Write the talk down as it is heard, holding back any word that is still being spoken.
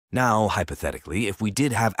Now, hypothetically, if we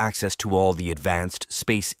did have access to all the advanced,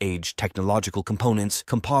 space-age technological components,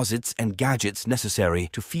 composites, and gadgets necessary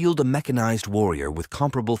to field a mechanized warrior with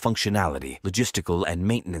comparable functionality, logistical, and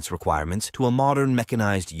maintenance requirements to a modern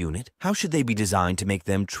mechanized unit, how should they be designed to make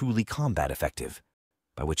them truly combat effective?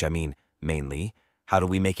 By which I mean, mainly, how do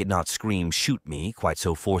we make it not scream, "shoot me," quite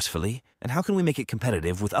so forcefully? And how can we make it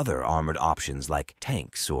competitive with other armored options like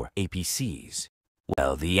tanks or APCs?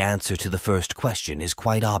 Well, the answer to the first question is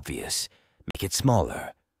quite obvious. Make it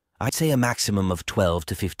smaller. I'd say a maximum of 12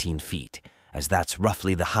 to 15 feet, as that's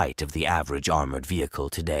roughly the height of the average armored vehicle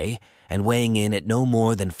today, and weighing in at no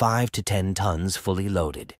more than 5 to 10 tons fully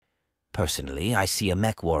loaded. Personally, I see a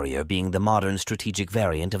mech warrior being the modern strategic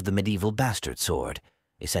variant of the medieval bastard sword,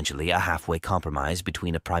 essentially a halfway compromise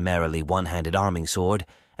between a primarily one-handed arming sword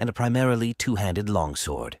and a primarily two-handed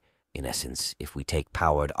longsword. In essence, if we take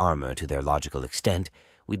powered armor to their logical extent,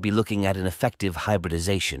 we'd be looking at an effective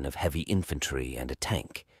hybridization of heavy infantry and a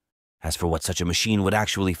tank. As for what such a machine would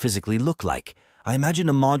actually physically look like, I imagine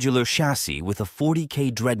a modular chassis with a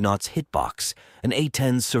 40K Dreadnought's hitbox, an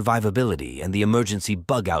A-10's survivability, and the emergency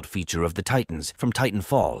bug-out feature of the Titans from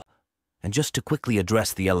Titanfall. And just to quickly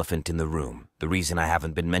address the elephant in the room, the reason I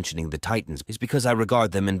haven't been mentioning the Titans is because I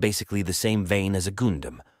regard them in basically the same vein as a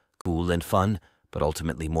Gundam. Cool and fun, but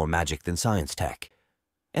ultimately more magic than science tech.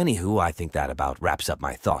 Anywho, I think that about wraps up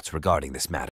my thoughts regarding this matter.